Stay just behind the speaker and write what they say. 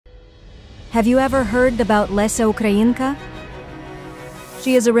Have you ever heard about Lesya Ukrainka?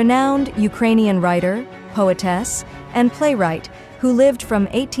 She is a renowned Ukrainian writer, poetess, and playwright who lived from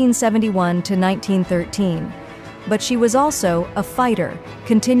 1871 to 1913. But she was also a fighter,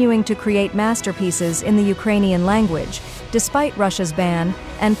 continuing to create masterpieces in the Ukrainian language, despite Russia's ban,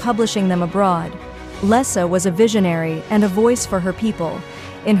 and publishing them abroad. Lesya was a visionary and a voice for her people.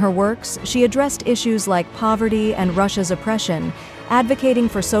 In her works, she addressed issues like poverty and Russia's oppression, advocating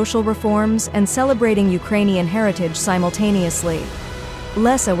for social reforms and celebrating Ukrainian heritage simultaneously.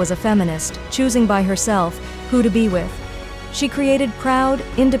 Lesya was a feminist, choosing by herself who to be with. She created proud,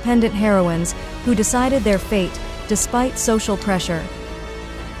 independent heroines who decided their fate despite social pressure.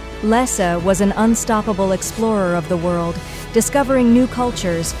 Lesya was an unstoppable explorer of the world, discovering new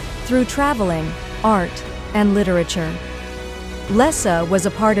cultures through traveling, art, and literature. Lesya was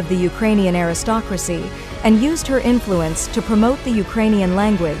a part of the Ukrainian aristocracy and used her influence to promote the Ukrainian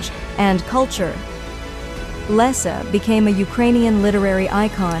language and culture. Lesya became a Ukrainian literary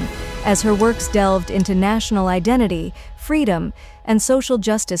icon as her works delved into national identity, freedom, and social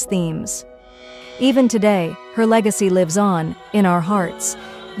justice themes. Even today, her legacy lives on in our hearts.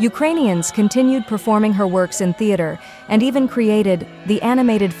 Ukrainians continued performing her works in theater and even created the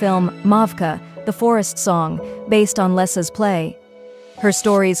animated film Mavka, the Forest Song, based on Lesya's play. Her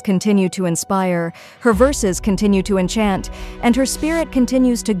stories continue to inspire, her verses continue to enchant, and her spirit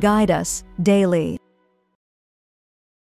continues to guide us daily.